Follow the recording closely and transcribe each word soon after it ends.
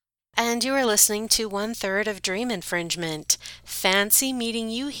And you are listening to one third of Dream Infringement. Fancy meeting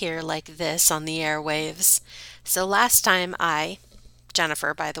you here like this on the airwaves. So last time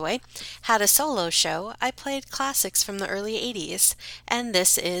Jennifer by the way, had a solo show, I played classics from the early 80s. And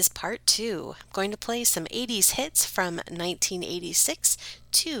this is part 2. I'm going to play some 80s hits from 1986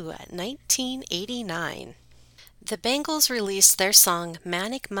 to 1989. The Bangles released their song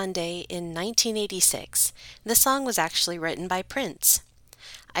Manic Monday in 1986. The song was actually written by Prince.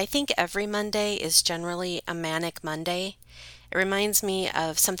 I think every Monday is generally a manic Monday. It reminds me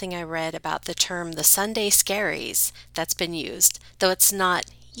of something I read about the term the Sunday scaries that's been used. Though it's not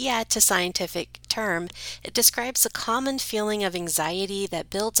yet a scientific term, it describes a common feeling of anxiety that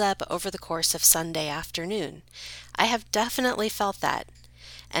builds up over the course of Sunday afternoon. I have definitely felt that.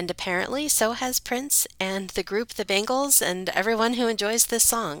 And apparently so has Prince and the group The Bangles and everyone who enjoys this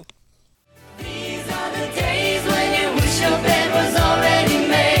song. These are the days when you wish your bed was already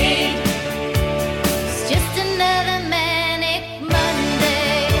made. It's just another manic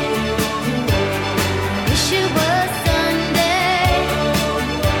Monday. Wish it was Sunday.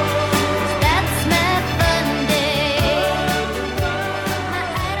 That's my fun day.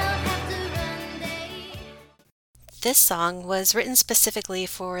 I don't have to run day. This song was written specifically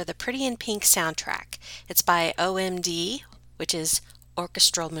for the Pretty in Pink soundtrack. It's by OMD, which is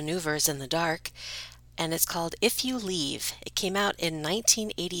Orchestral Maneuvers in the Dark, and it's called If You Leave. It came out in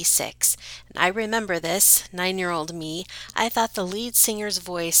 1986, and I remember this, 9-year-old me. I thought the lead singer's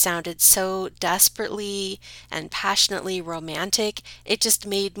voice sounded so desperately and passionately romantic. It just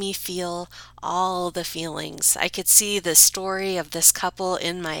made me feel all the feelings. I could see the story of this couple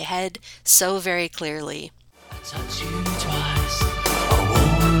in my head so very clearly. I touch you twice, I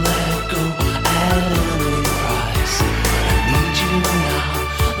won't let go at any price. I need you now,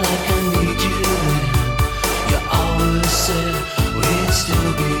 like I need you then. You always said we'd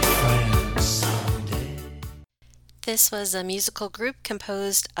still be friends someday. This was a musical group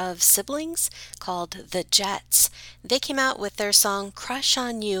composed of siblings called The Jets. They came out with their song Crush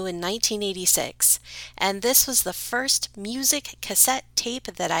on You in 1986, and this was the first music cassette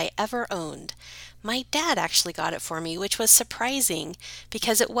tape that I ever owned. My dad actually got it for me, which was surprising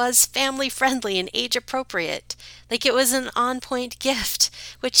because it was family friendly and age appropriate. Like it was an on-point gift,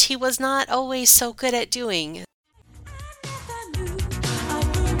 which he was not always so good at doing.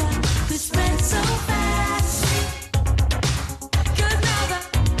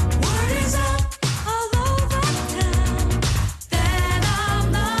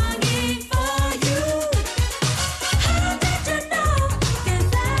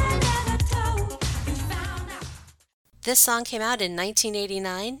 This song came out in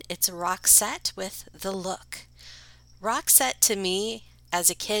 1989. It's Roxette with The Look. Roxette to me,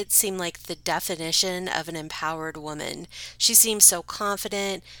 as a kid, seemed like the definition of an empowered woman. She seems so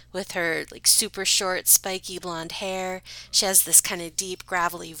confident with her super short, spiky blonde hair. She has this kind of deep,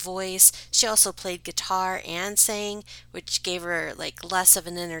 gravelly voice. She also played guitar and sang, which gave her less of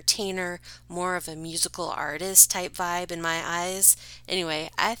an entertainer, more of a musical artist type vibe in my eyes.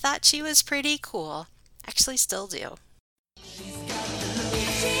 Anyway, I thought she was pretty cool. Actually, still do.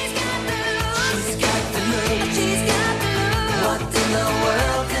 What in the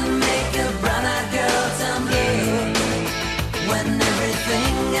world can make a brown-eyed girl turn blue? When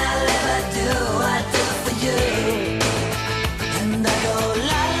everything I'll ever do, I do for you. And I go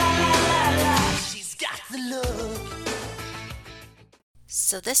la la la la la. She's got the look.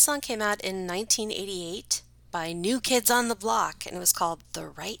 So this song came out in 1988 by New Kids on the Block, and it was called The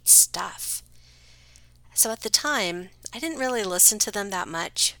Right Stuff. So at the time, I didn't really listen to them that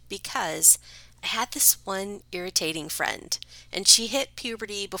much because I had this one irritating friend, and she hit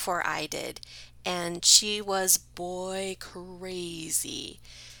puberty before I did, and she was boy crazy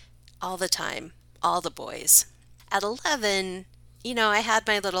all the time, all the boys. At 11, I had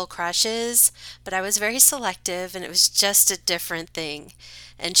my little crushes, but I was very selective, and it was just a different thing.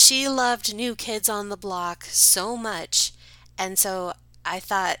 And she loved New Kids on the Block so much, and so I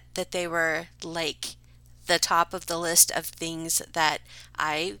thought that they were the top of the list of things that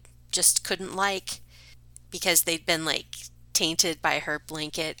I just couldn't like because they'd been tainted by her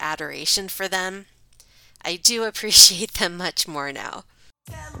blanket adoration for them. I do appreciate them much more now.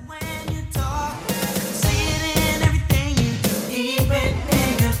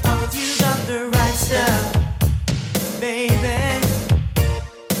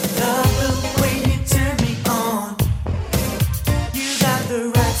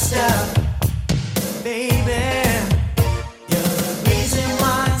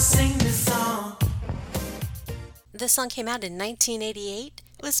 This song came out in 1988.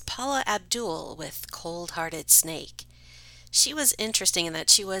 It was Paula Abdul with Cold Hearted Snake. She was interesting in that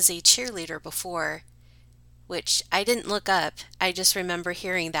she was a cheerleader before, which I didn't look up. I just remember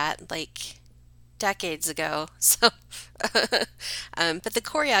hearing that like decades ago. But the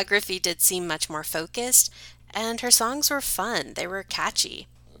choreography did seem much more focused, and her songs were fun. They were catchy.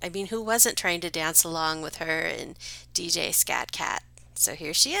 I mean, who wasn't trying to dance along with her and DJ Scat Cat? So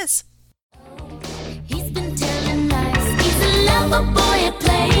here she is. He's been telling lies. He's a lover boy at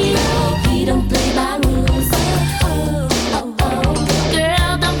play. He don't play by rules.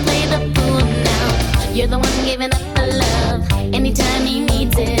 Girl, don't play the fool now. You're the one giving up the love anytime he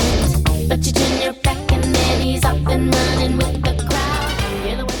needs it. But you turn your back and then he's off and running with the crowd.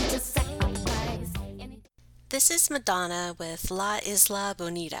 You're the one to sacrifice. This is Madonna with La Isla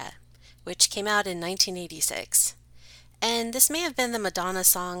Bonita, which came out in 1986. And this may have been the Madonna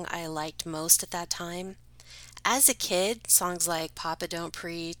song I liked most at that time. As a kid, songs like Papa Don't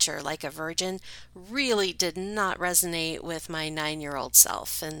Preach or Like a Virgin really did not resonate with my 9-year-old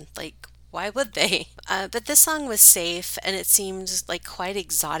self. And like, why would they? But this song was safe and it seemed like quite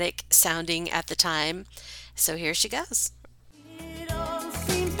exotic sounding at the time. So here she goes. It all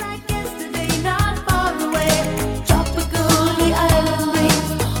seems like yesterday, not far away. Tropical, the island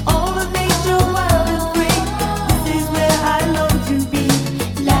breeze, all of nature wild and free. This is where I long to be,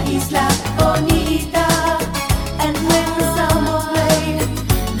 La Isla Bonita. And when the summer played,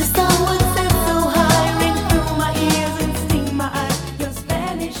 the sun would set so high, ring through my ears and sting my eyes, your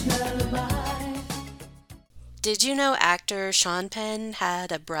Spanish lullaby. Did you know actor Sean Penn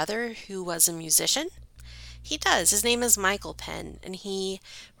had a brother who was a musician? He does. His name is Michael Penn, and he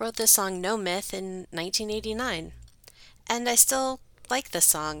wrote the song No Myth in 1989. And I still like this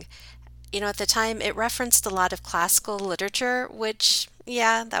song. You know, at the time, it referenced a lot of classical literature, which,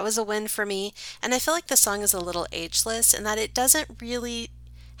 yeah, that was a win for me. And I feel like the song is a little ageless in that it doesn't really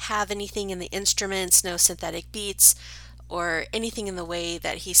have anything in the instruments, no synthetic beats, or anything in the way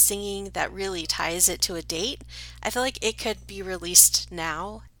that he's singing that really ties it to a date. I feel like it could be released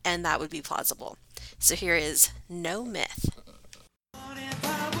now, and that would be plausible. So here is No Myth.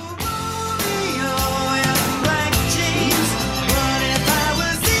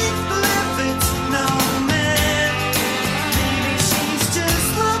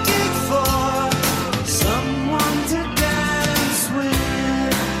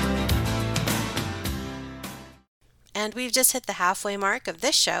 And we've just hit the halfway mark of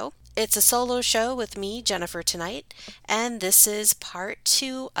this show. It's a solo show with me, Jennifer, tonight, and this is part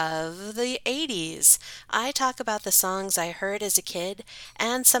 2 of the 80s. I talk about the songs I heard as a kid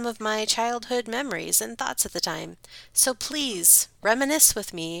and some of my childhood memories and thoughts at the time. So please reminisce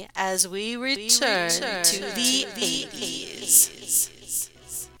with me as we return to the 80s.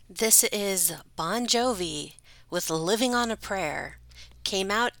 This is Bon Jovi with Living on a Prayer.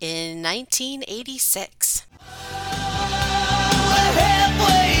 Came out in 1986.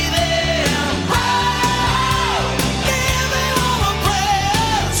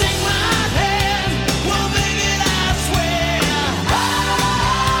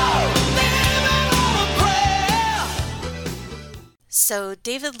 So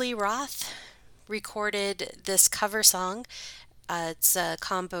David Lee Roth recorded this cover song. It's a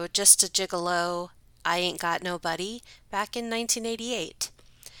combo, Just a Gigolo, I Ain't Got Nobody, back in 1988.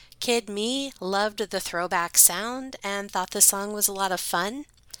 Kid me loved the throwback sound and thought the song was a lot of fun.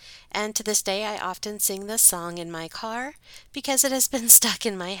 And to this day, I often sing this song in my car because it has been stuck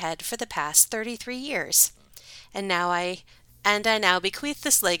in my head for the past 33 years. And I now bequeath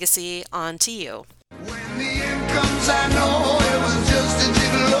this legacy on to you. When the end comes, I know it was just a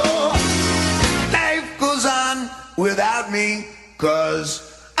gigolo. Life goes on without me, 'cause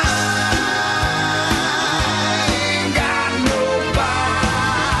I ain't got nobody.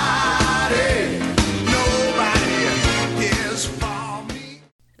 Nobody cares for me.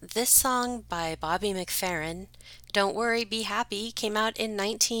 This song by Bobby McFerrin, Don't Worry, Be Happy, came out in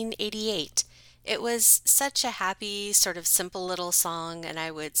 1988. It was such a happy, sort of simple little song, and I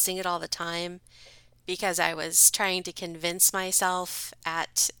would sing it all the time because I was trying to convince myself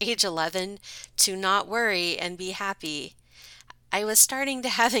at age 11 to not worry and be happy. I was starting to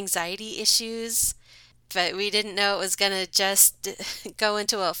have anxiety issues, but we didn't know it was going to just go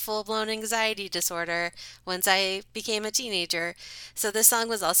into a full-blown anxiety disorder once I became a teenager. So this song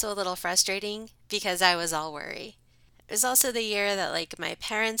was also a little frustrating because I was all worry. It was also the year that like my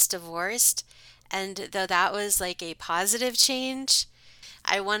parents divorced, and though that was like a positive change,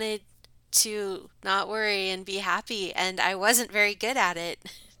 I wanted to not worry and be happy, and I wasn't very good at it.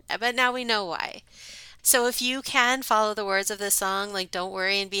 But now we know why. So if you can follow the words of this song, like don't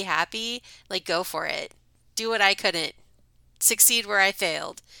worry and be happy, like go for it. Do what I couldn't. Succeed where I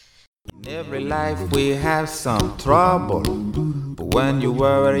failed. In every life we have some trouble, but when you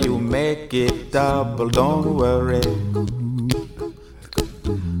worry you make it double. Don't worry,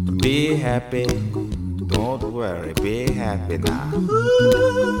 be happy. Don't worry, be happy now.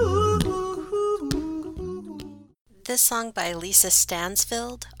 This song by Lisa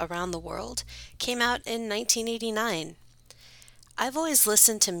Stansfield, Around the World, came out in 1989. I've always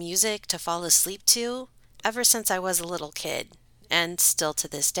listened to music to fall asleep to ever since I was a little kid, and still to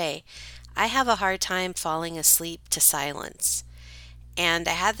this day. I have a hard time falling asleep to silence. And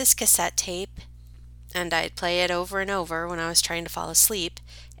I had this cassette tape, and I'd play it over and over when I was trying to fall asleep,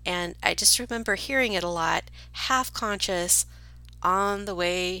 and I just remember hearing it a lot, half conscious, on the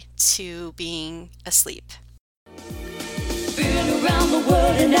way to being asleep. Been around the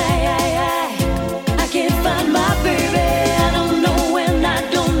world and I can't find my baby. I don't know when, I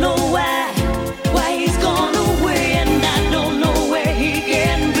don't know why he's gone away, and I don't know where he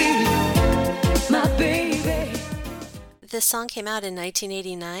can be, my baby. This song came out in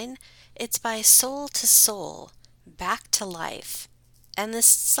 1989. It's by Soul to Soul, Back to Life. And this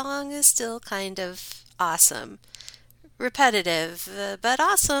song is still kind of awesome. Repetitive, but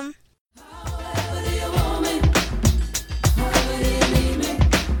awesome.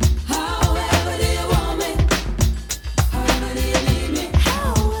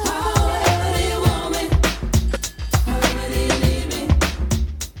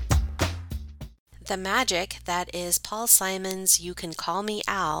 The Magic, that is Paul Simon's You Can Call Me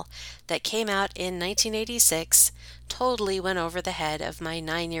Al, that came out in 1986, totally went over the head of my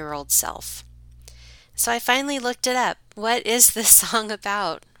 9-year-old self. So I finally looked it up. What is this song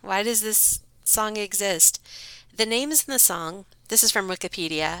about? Why does this song exist? The names in the song, this is from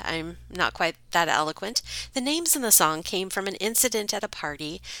Wikipedia, I'm not quite that eloquent. The names in the song came from an incident at a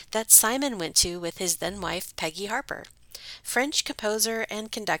party that Simon went to with his then-wife Peggy Harper. French composer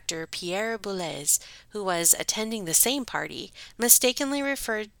and conductor Pierre Boulez, who was attending the same party, mistakenly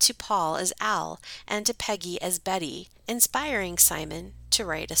referred to Paul as Al and to Peggy as Betty, inspiring Simon to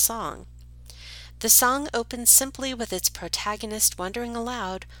write a song. The song opens simply with its protagonist wondering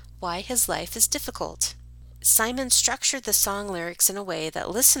aloud why his life is difficult. Simon structured the song lyrics in a way that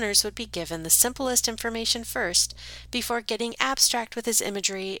listeners would be given the simplest information first before getting abstract with his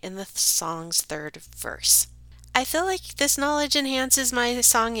imagery in the song's third verse. I feel like this knowledge enhances my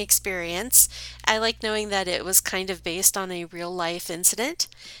song experience. I like knowing that it was kind of based on a real-life incident.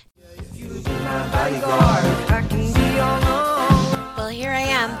 Well, here I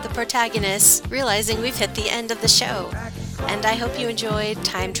am, the protagonist, realizing we've hit the end of the show. And I hope you enjoyed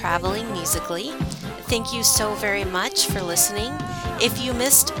time traveling musically. Thank you so very much for listening. If you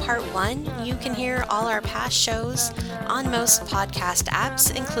missed part 1, you can hear all our past shows on most podcast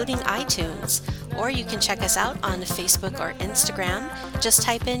apps, including iTunes. Or you can check us out on Facebook or Instagram. Just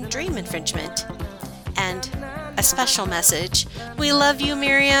type in Dream Infringement. And a special message. We love you,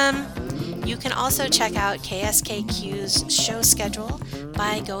 Miriam. You can also check out KSKQ's show schedule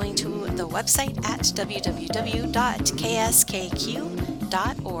by going to the website at www.kskq.org.